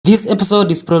This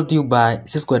episode is brought to you by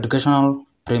Cisco Educational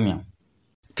Premium.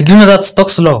 Did you know that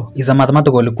Stokes Law is a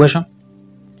mathematical equation?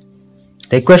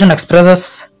 The equation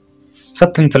expresses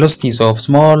certain velocities of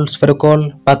small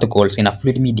spherical particles in a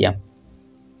fluid medium.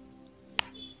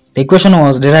 The equation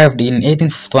was derived in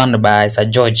 1851 by Sir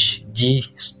George G.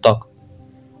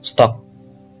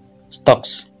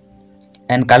 Stokes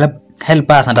and can help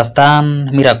us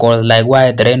understand miracles like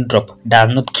why the raindrop does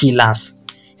not kill us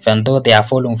even though they are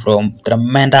falling from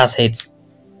tremendous heights.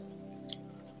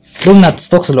 Looking at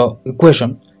Stokes' law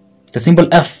equation, the symbol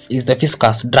F is the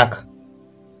viscous drag.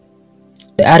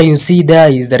 The R you see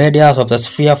there is the radius of the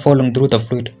sphere falling through the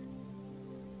fluid.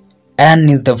 N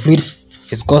is the fluid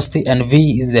viscosity and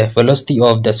V is the velocity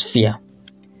of the sphere.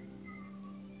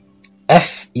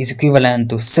 F is equivalent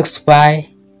to 6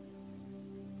 pi.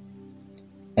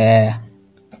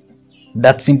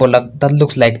 That symbol that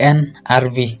looks like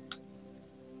nRV.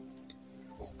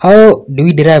 How do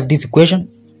we derive this equation?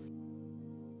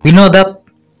 We know that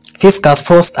viscous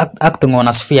force acting on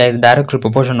a sphere is directly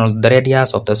proportional to the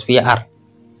radius of the sphere r.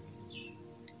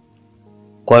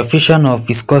 Coefficient of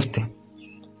viscosity,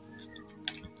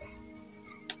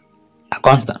 a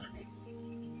constant,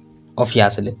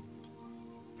 obviously,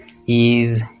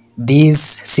 is this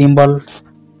symbol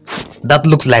that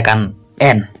looks like an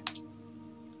N,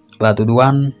 but with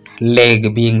one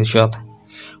leg being short.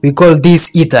 We call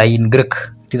this eta in Greek.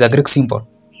 It is a Greek symbol.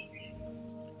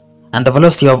 And the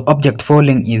velocity of object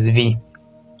falling is v.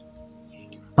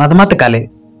 Mathematically,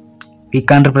 we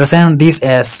can represent this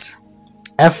as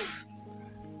F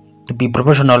to be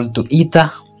proportional to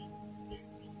eta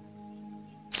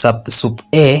sub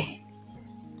A,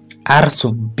 R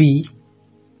sub B,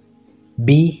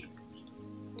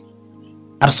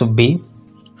 R sub B,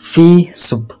 phi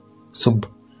sub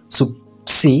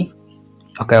C.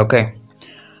 Okay.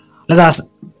 Let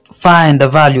us find the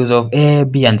values of A,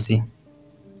 B, and C.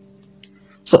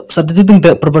 So, substituting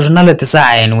the proportionality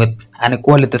sign with an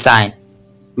equality sign,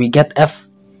 we get F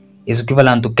is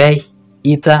equivalent to K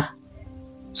eta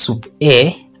sub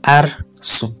A, R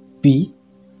sub B,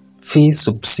 phi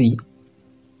sub C.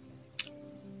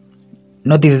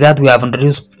 Notice that we have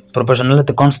introduced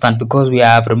proportionality constant because we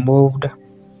have removed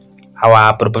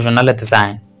our proportionality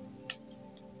sign.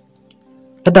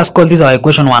 Let us call this our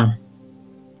equation 1.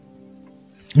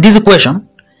 In this equation,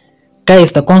 K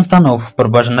is the constant of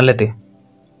proportionality.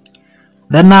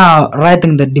 Then now,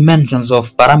 writing the dimensions of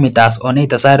parameters on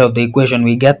either side of the equation,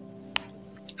 we get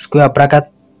square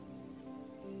bracket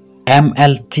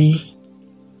MLT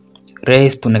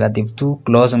raised to negative 2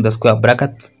 closing the square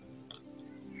bracket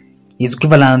is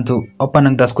equivalent to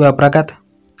opening the square bracket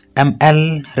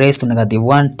ML raised to negative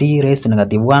 1 T raised to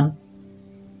negative 1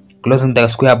 closing the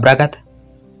square bracket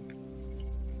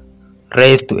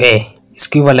raised to A is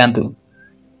equivalent to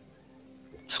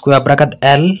square bracket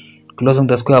L closing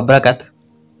the square bracket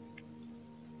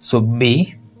sub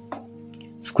B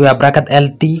square bracket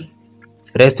LT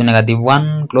raised to negative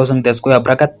 1 closing the square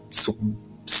bracket sub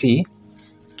C.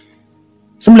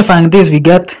 Simplifying this, we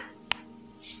get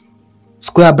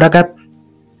square bracket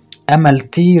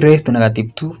MLT raised to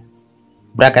negative 2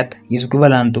 bracket is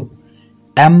equivalent to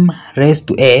M raised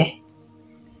to A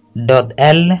dot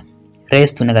L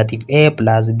raised to negative A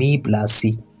plus B plus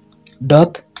C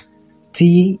dot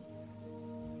T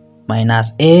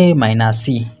minus A minus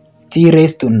C T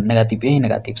raised to negative A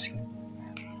negative C.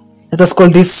 Let us call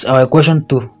this our equation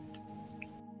 2.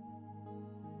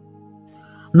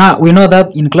 Now we know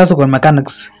that in classical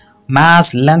mechanics,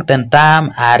 mass, length, and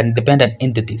time are independent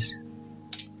entities.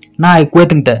 Now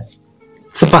equating the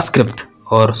superscript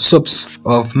or subs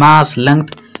of mass,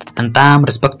 length, and time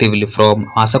respectively from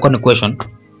our second equation,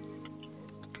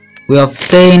 we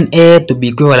obtain A to be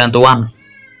equivalent to 1.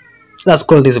 Let's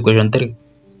call this equation 3.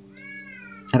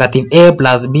 Negative A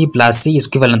plus B plus C is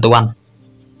equivalent to 1.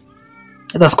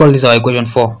 Let us call this our equation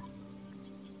 4.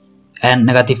 And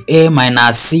negative A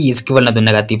minus C is equivalent to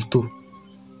negative 2.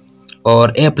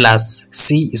 Or A plus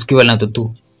C is equivalent to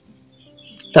 2.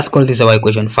 Let's call this our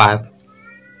equation 5.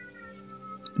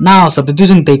 Now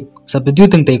substituting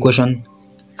the equation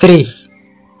 3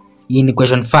 in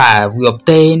equation 5, we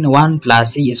obtain 1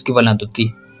 plus C is equivalent to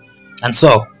T. And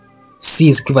so C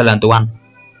is equivalent to 1.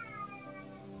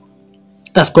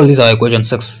 Let's call this our equation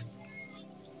 6.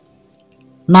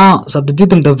 Now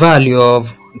substituting the value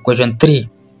of equation 3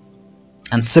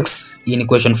 and 6 in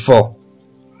equation 4,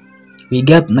 we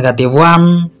get negative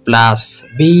 1 plus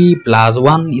B plus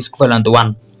 1 is equivalent to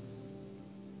 1.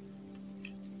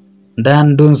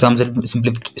 Then doing some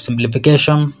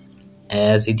simplification,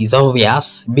 as it is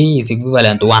obvious, B is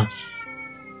equivalent to 1.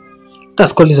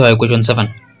 Let's call this our equation 7.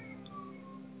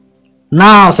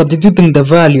 Now substituting the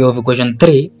value of equation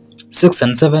 3, 6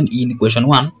 and 7 in equation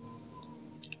 1,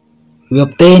 we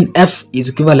obtain f is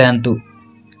equivalent to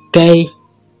k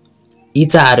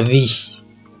eta rv,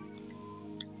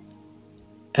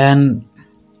 and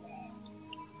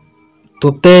to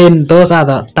obtain those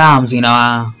other terms in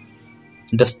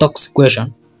the Stokes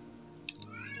equation,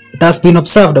 it has been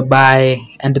observed by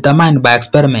and determined by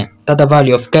experiment that the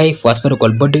value of k for a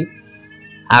spherical body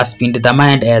has been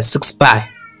determined as 6 pi.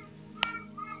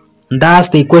 And thus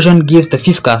the equation gives the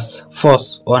viscous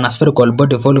force on a spherical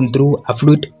body falling through a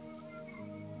fluid.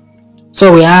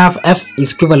 So we have F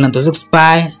is equivalent to 6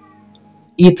 pi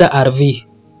eta RV.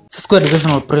 Cisco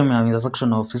Educational Premium is a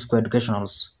section of Cisco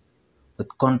Educationals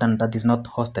with content that is not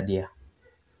hosted here.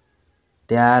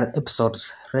 There are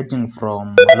episodes ranging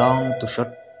from long to short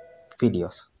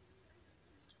videos.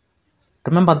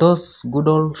 Remember those good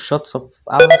old shots of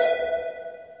ours?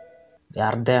 They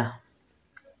are there.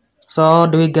 So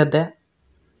do we get there?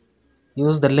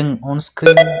 Use the link on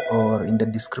screen or in the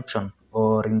description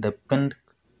or in the pinned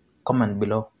comment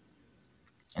below.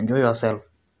 Enjoy yourself.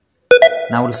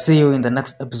 And I will see you in the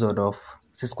next episode of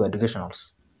Cisco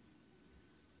Educationals.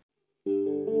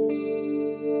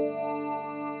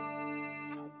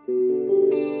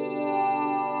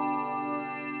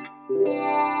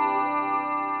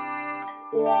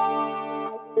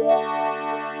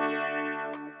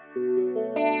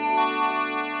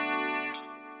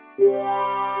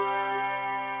 Yeah.